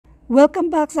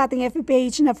Welcome back sa ating FB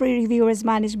page na free reviewers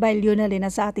managed by Leonalyn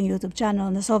at sa ating YouTube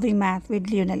channel na Solving Math with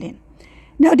Leonalyn.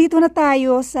 Now, dito na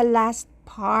tayo sa last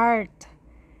part.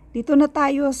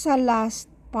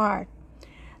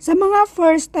 Sa mga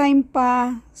first time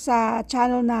pa sa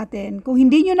channel natin, kung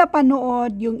hindi nyo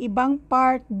napanood yung ibang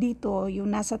part dito,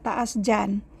 yung nasa taas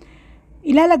dyan,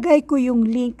 ilalagay ko yung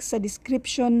link sa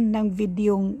description ng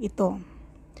videong ito.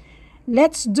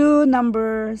 Let's do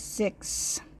number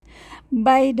 6.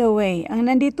 By the way,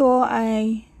 ang nandito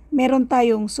ay meron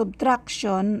tayong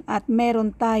subtraction at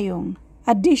meron tayong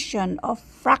addition of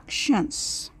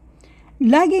fractions.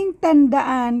 Laging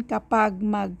tandaan kapag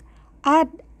mag-add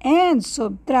and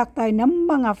subtract tayo ng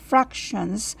mga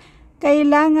fractions,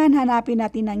 kailangan hanapin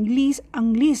natin ang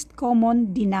least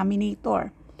common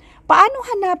denominator. Paano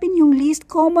hanapin yung least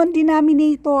common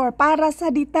denominator? Para sa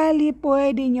detalye,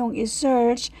 pwede nyong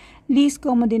i-search least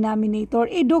common denominator.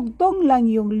 Idugtong lang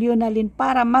yung Leonalyn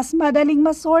para mas madaling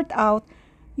ma-sort out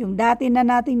yung dati na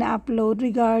nating na-upload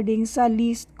regarding sa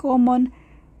least common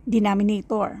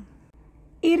denominator.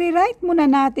 I-rewrite muna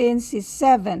natin si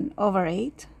 7/8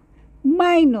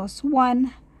 minus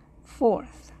 1/4.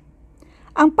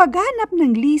 Ang paghanap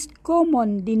ng least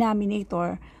common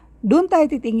denominator, doon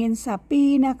tayo titingin sa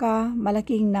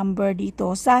pinakamalaking number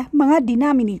dito sa mga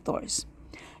denominators.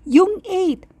 Yung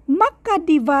 8,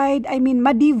 ma-divide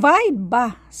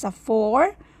ba sa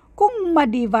 4? Kung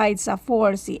ma-divide sa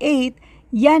 4 si 8,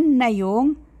 yan na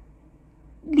yung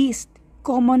least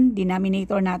common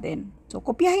denominator natin. So,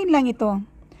 kopyahin lang ito.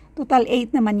 Total 8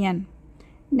 naman yan.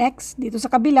 Next, dito sa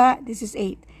kabila, this is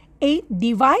 8. 8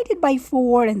 divided by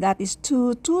 4, and that is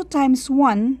 2. 2 times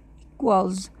 1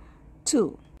 equals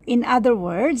 2. In other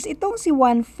words, itong si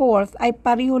 1/4 ay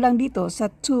pareho lang dito sa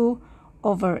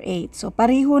 2/8. So,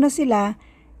 pareho na sila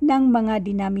ng mga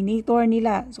denominator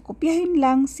nila. So, kopyahin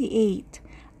lang si 8.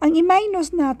 Ang i-minus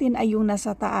natin ay yung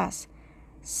nasa taas.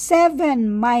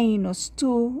 7 minus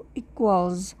 2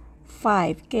 equals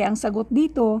 5. Kaya ang sagot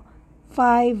dito,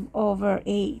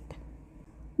 5/8.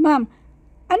 Ma'am,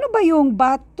 ano ba yung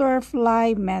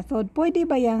butterfly method? Pwede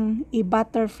ba yung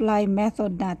i-butterfly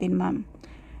method natin, ma'am?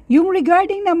 Yung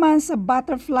regarding naman sa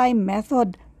butterfly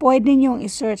method, pwede nyong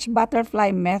i-search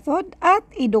butterfly method at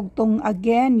idugtong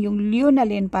again yung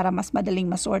Leonalyn para mas madaling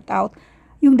ma-sort out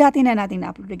yung dati na natin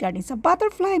na-upload regarding sa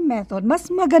butterfly method. Mas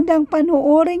magandang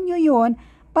panoorin nyo yon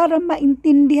para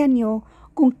maintindihan nyo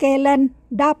kung kailan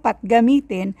dapat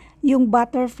gamitin yung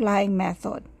butterfly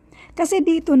method. Kasi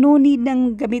dito, no need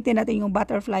nang gamitin natin yung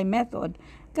butterfly method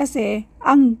kasi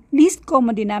ang least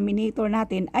common denominator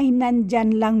natin ay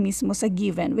nandyan lang mismo sa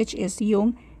given, which is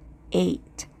yung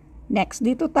 8. Next,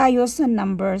 dito tayo sa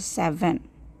number 7.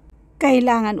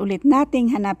 Kailangan ulit nating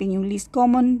hanapin yung least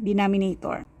common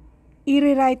denominator.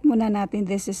 I-rewrite muna natin,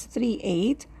 this is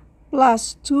 3/8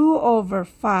 plus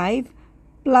 2/5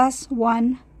 plus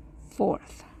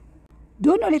 1/4.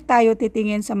 Doon ulit tayo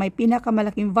titingin sa may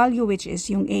pinakamalaking value, which is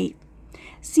yung 8.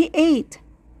 Si 8,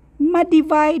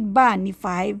 ma-divide ba ni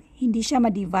 5? Hindi siya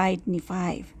ma-divide ni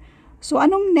 5. So,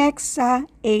 anong next sa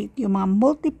 8? Yung mga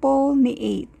multiple ni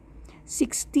 8.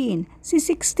 16. Si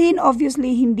 16,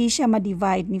 obviously, hindi siya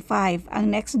ma-divide ni 5. Ang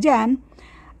next dyan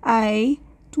ay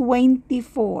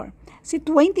 24. Si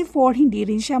 24, hindi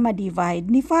rin siya ma-divide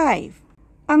ni 5.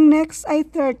 Ang next ay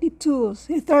 32.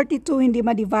 Si 32, hindi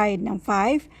ma-divide ng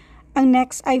 5. Ang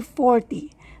next ay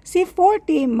 40. Si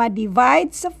 40,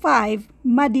 ma-divide sa 5,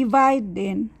 ma-divide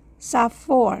din sa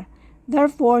 4.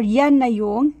 Therefore, yan na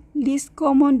yung least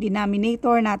common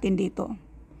denominator natin dito.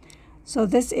 So,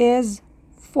 this is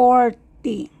 40.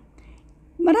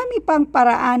 Marami pang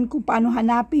paraan kung paano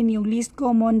hanapin yung least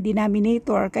common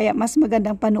denominator, kaya mas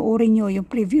magandang panoorin nyo yung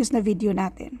previous na video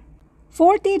natin.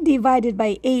 40 divided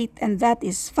by 8, and that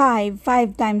is 5.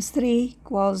 5 times 3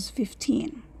 equals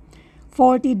 15.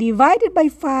 40 divided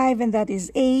by 5, and that is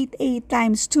 8. 8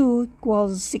 times 2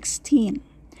 equals 16.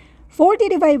 40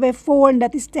 divided by 4, and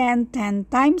that is 10. 10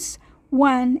 times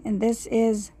 1, and this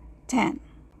is 10.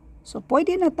 So,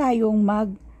 pwede na tayong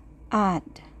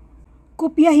mag-add.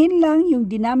 Kopyahin lang yung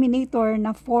denominator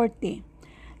na 40.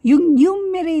 Yung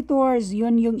numerators,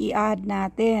 yun yung i-add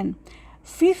natin.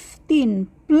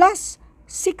 15 plus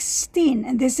 16,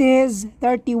 and this is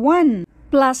 31.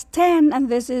 Plus 10, and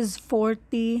this is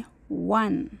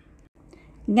 41.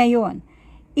 Ngayon,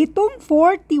 itong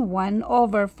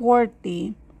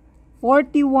 41/40,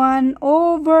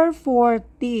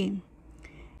 41/40,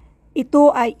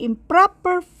 ito ay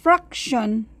improper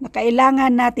fraction na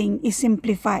kailangan nating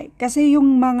i-simplify. Kasi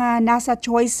yung mga nasa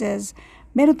choices,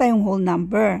 meron tayong whole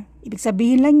number. Ibig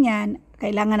sabihin lang yan,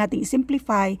 kailangan nating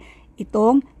i-simplify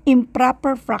itong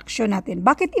improper fraction natin.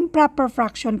 Bakit improper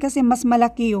fraction? Kasi mas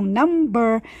malaki yung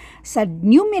number sa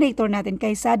numerator natin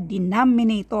kaysa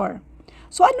denominator.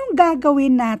 So, anong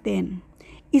gagawin natin?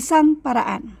 Isang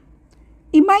paraan.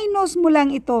 I-minus mo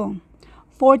lang ito.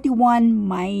 41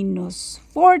 minus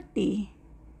 40.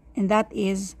 And that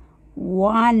is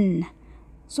 1.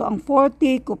 So, ang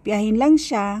 40, kopyahin lang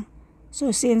siya.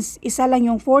 So, since isa lang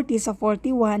yung 40 sa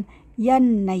 41,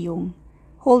 yan na yung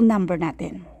whole number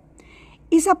natin.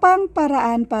 Isa pang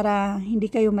paraan para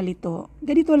hindi kayo malito,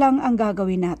 ganito lang ang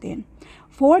gagawin natin.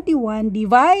 41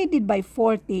 divided by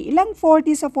 40. Ilang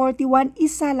 40 sa 41?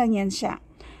 Isa lang yan siya.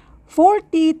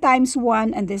 40 times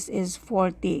 1 and this is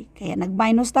 40. Kaya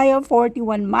nag-minus tayo,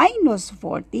 41 minus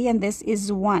 40 and this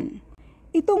is 1.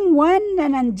 Itong 1 na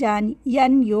nandyan,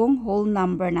 yan yung whole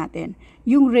number natin.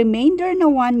 Yung remainder na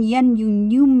 1, yan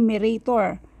yung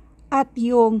numerator. At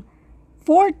yung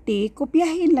 40,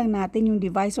 kopyahin lang natin yung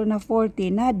divisor na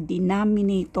 40 na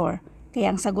denominator.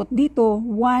 Kaya ang sagot dito,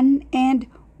 1 and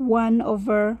 1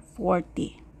 over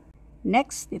 40.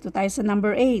 Next, dito tayo sa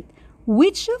number 8.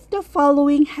 Which of the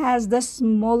following has the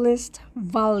smallest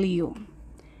value?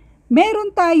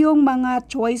 Meron tayong mga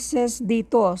choices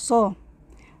dito. So,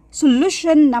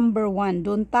 solution number 1,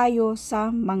 doon tayo sa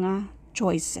mga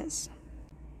choices.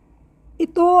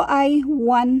 Ito ay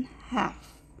 1/2.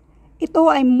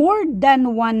 Ito ay more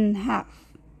than 1/2.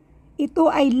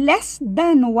 Ito ay less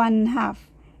than 1/2.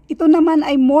 Ito naman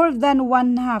ay more than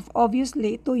 1/2.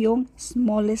 Obviously, ito yung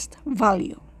smallest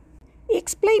value.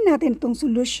 I-explain natin itong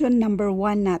solution number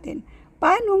 1 natin.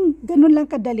 Paano ganun lang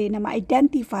kadali na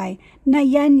ma-identify na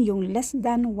yan yung less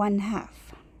than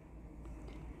 1/2?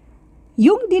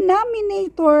 Yung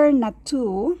denominator na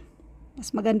 2,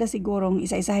 mas maganda sigurong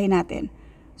isa-isahin natin.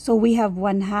 So, we have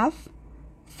 1/2,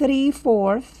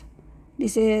 3/4,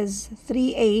 this is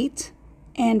 3/8,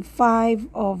 and 5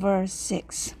 over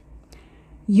 6.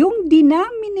 Yung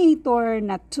denominator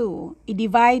na 2,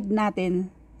 i-divide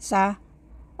natin sa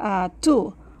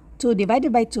 2. 2 divided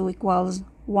by 2 equals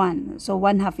 1. So,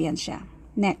 1/2 yan siya.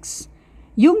 Next.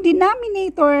 Yung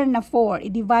denominator na 4,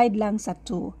 i-divide lang sa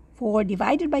 2. 4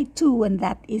 divided by 2 and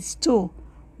that is 2.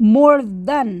 More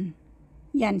than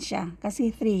yan siya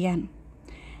kasi 3 yan.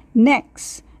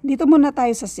 Next. Dito muna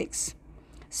tayo sa 6.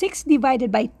 6 divided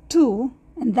by 2,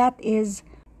 and that is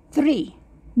 3.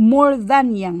 More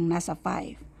than yung nasa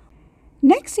 5.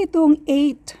 Next, itong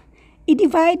 8.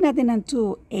 I-divide natin ng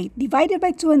 2. 8 divided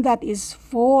by 2, and that is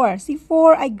 4. Si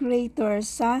 4 ay greater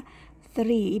sa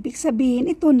 3. Ibig sabihin,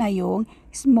 ito na yung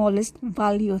smallest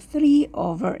value, 3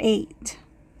 over 8.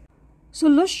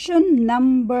 Solution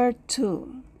number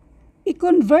 2.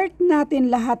 I-convert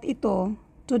natin lahat ito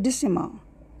to decimal.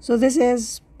 So, this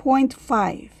is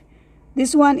 0.5.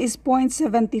 This one is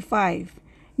 0.75.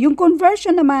 Yung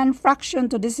conversion naman, fraction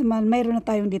to decimal, mayroon na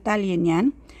tayong detalye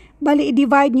niyan. Bali,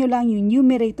 i-divide nyo lang yung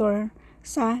numerator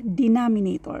sa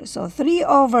denominator. So, 3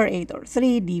 over 8 or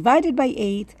 3 divided by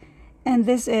 8. And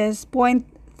this is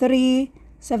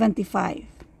 0.375.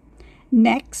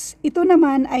 Next, ito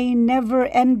naman ay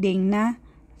never-ending na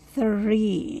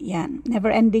 3. Yan,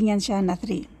 never-ending yan siya na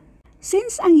 3.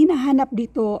 Since ang hinahanap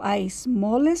dito ay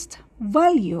smallest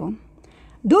value,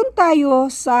 doon tayo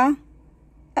sa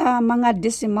mga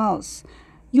decimals.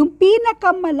 Yung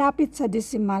pinakamalapit sa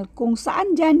decimal, kung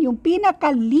saan dyan yung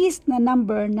pinaka-least na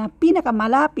number na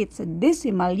pinakamalapit sa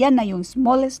decimal, yan na yung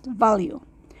smallest value.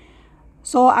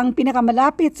 So, ang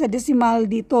pinakamalapit sa decimal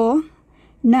dito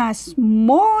na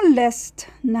smallest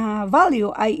na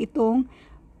value ay itong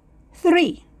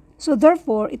 3. So,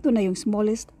 therefore, ito na yung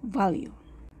smallest value.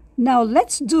 Now,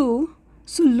 let's do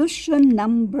solution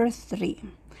number 3.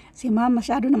 Si ma'am,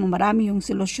 masyado naman marami yung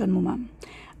solusyon mo, ma'am.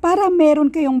 Para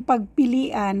meron kayong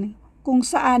pagpilian kung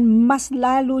saan mas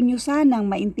lalo nyo sanang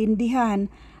maintindihan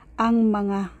ang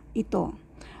mga ito.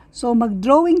 So,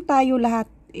 mag-drawing tayo lahat.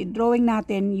 I-drawing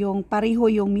natin yung pareho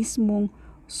yung mismong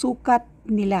sukat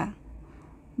nila.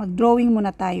 Mag-drawing muna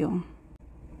tayo.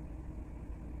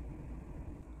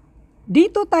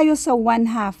 Dito tayo sa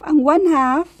 1/2. Ang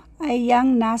 1/2 ay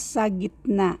yung nasa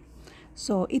gitna.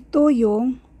 So, ito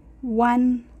yung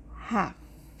 1/2.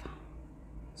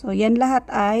 So, yan lahat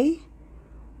ay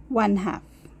 1/2.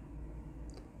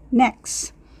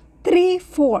 Next,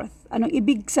 3/4. Anong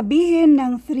ibig sabihin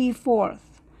ng 3/4?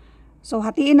 So,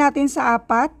 hatiin natin sa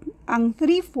 4. Ang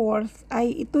 3/4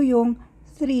 ay ito yung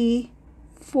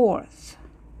 3/4.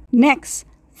 Next,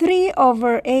 3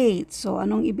 over 8. So,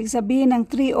 anong ibig sabihin ng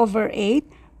 3 over 8?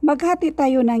 Maghati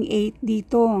tayo ng 8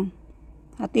 dito.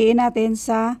 Hatiin natin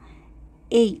sa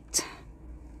 8.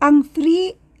 Ang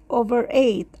 3 over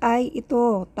 8 ay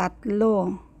ito,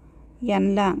 3.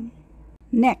 Yan lang.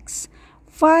 Next,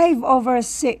 5 over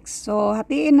 6. So,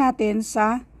 hatiin natin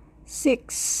sa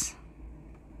 6.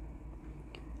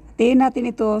 Hatiin natin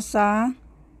ito sa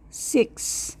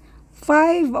 6.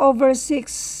 5 over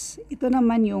 6. Ito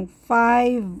naman yung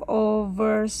 5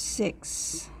 over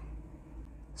 6.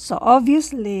 So,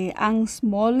 obviously, ang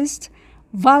smallest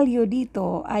value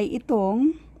dito ay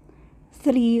itong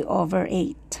 3 over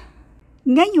 8.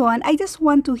 Ngayon, I just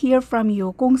want to hear from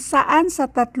you kung saan sa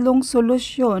tatlong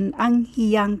solusyon ang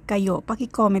hiyang kayo.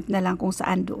 Paki-comment na lang kung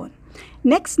saan doon.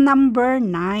 Next, number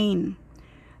 9.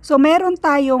 So, meron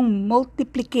tayong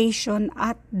multiplication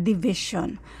at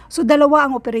division. So, dalawa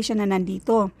ang operation na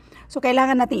nandito. So,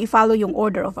 kailangan natin i-follow yung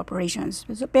order of operations.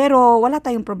 So, pero wala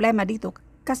tayong problema dito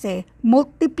kasi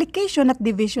multiplication at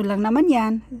division lang naman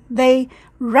yan. They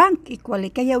rank equally.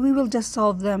 Kaya we will just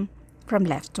solve them from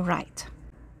left to right.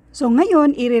 So,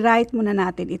 ngayon, i-rewrite muna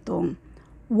natin itong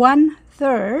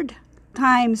 1/3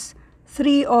 times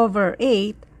 3 over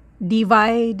 8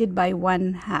 divided by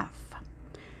 1/2.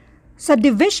 Sa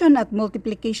division at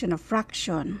multiplication of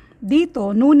fraction,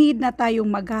 dito, no need na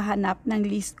tayong maghahanap ng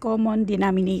least common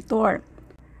denominator.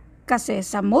 Kasi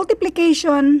sa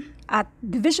multiplication at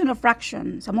division of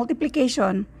fraction, sa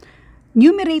multiplication,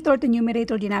 numerator to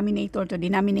numerator, denominator to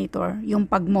denominator, yung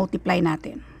pag-multiply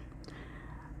natin.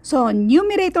 So,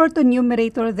 numerator to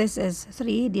numerator, this is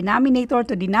 3. Denominator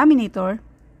to denominator,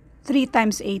 3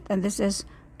 times 8, and this is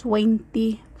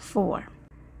 24.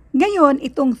 Ngayon,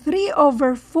 itong 3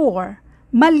 over 4,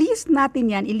 malist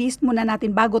natin yan. I-list muna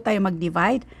natin bago tayo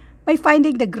mag-divide by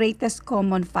finding the greatest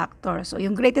common factor. So,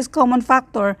 yung greatest common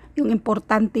factor, yung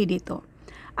importante dito.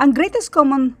 Ang greatest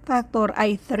common factor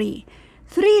ay 3.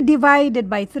 3 divided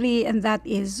by 3 and that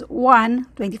is 1.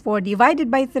 24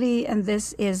 divided by 3 and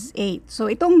this is 8.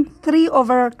 So, itong 3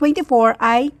 over 24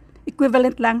 ay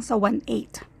equivalent lang sa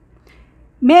 1/8.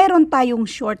 Meron tayong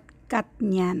shortcut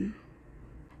niyan.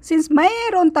 Since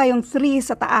mayroon tayong 3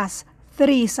 sa taas,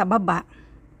 3 sa baba,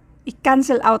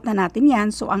 i-cancel out na natin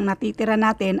yan. So, ang natitira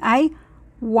natin ay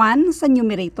 1 sa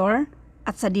numerator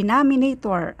at sa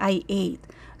denominator ay 8.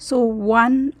 So,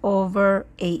 1 over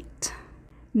 8.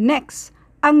 Next,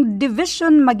 ang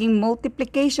division maging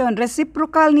multiplication,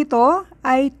 reciprocal nito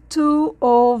ay 2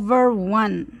 over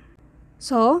 1.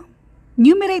 So,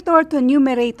 numerator to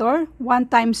numerator,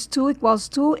 1 times 2 equals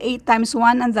 2, 8 times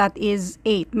 1, and that is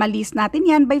 8. Malist natin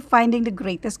yan by finding the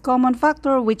greatest common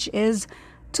factor, which is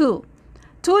 2.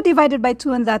 2 divided by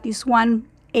 2, and that is 1.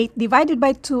 8 divided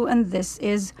by 2, and this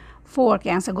is 4.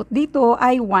 Kaya ang sagot dito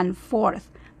ay 1/4.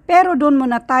 Pero doon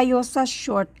muna tayo sa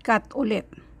shortcut ulit.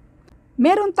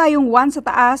 Meron tayong 1 sa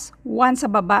taas, 1 sa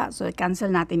baba. So,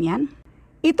 i-cancel natin yan.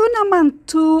 Ito naman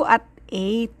 2 at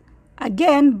 8.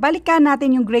 Again, balikan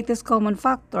natin yung greatest common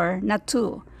factor na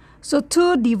 2. So,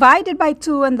 2 divided by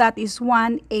 2 and that is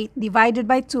 1. 8 divided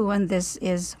by 2 and this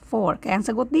is 4. Kaya ang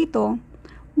sagot dito,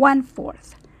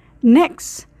 1/4.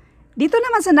 Next, dito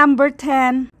naman sa number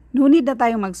 10, no need na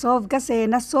tayong mag-solve kasi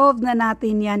na-solve na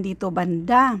natin yan dito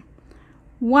banda.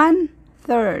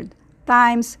 1/3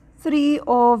 times 3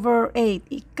 over 8.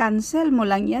 I-cancel mo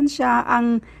lang yan siya.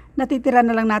 Ang natitira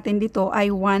na lang natin dito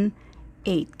ay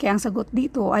 1/8. Kaya ang sagot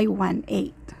dito ay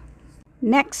 1/8.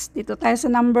 Next, dito tayo sa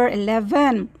number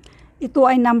 11. Ito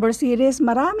ay number series.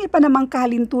 Marami pa namang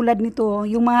kahalintulad nito,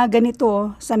 yung mga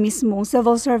ganito sa mismong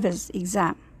civil service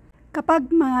exam.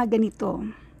 Kapag mga ganito,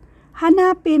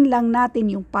 hanapin lang natin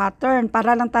yung pattern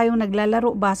para lang tayong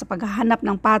naglalaro ba sa paghahanap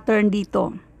ng pattern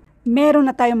dito. Meron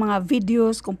na tayong mga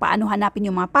videos kung paano hanapin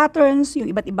yung mga patterns, yung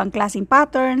iba't ibang klaseng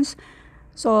patterns.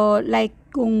 So, like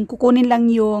kung kukunin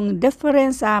lang yung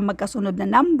difference sa magkasunod na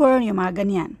number, yung mga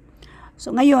ganyan.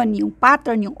 So, ngayon, yung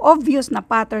pattern, yung obvious na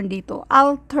pattern dito,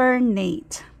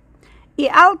 alternate.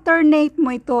 I-alternate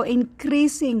mo ito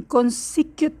increasing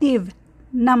consecutive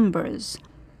numbers.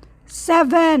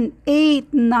 7,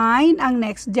 8, 9, ang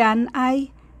next dyan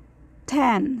ay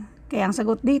 10. Kaya ang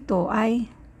sagot dito ay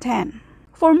 10.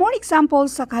 For more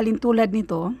examples sa kahalintulad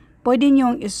nito, pwede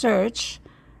niyong i-search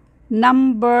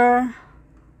number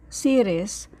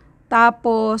series,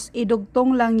 tapos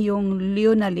idugtong lang yung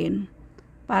Leonalyn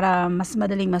para mas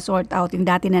madaling ma-sort out yung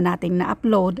dati na nating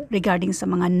na-upload regarding sa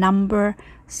mga number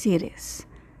series.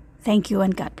 Thank you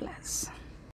and God bless.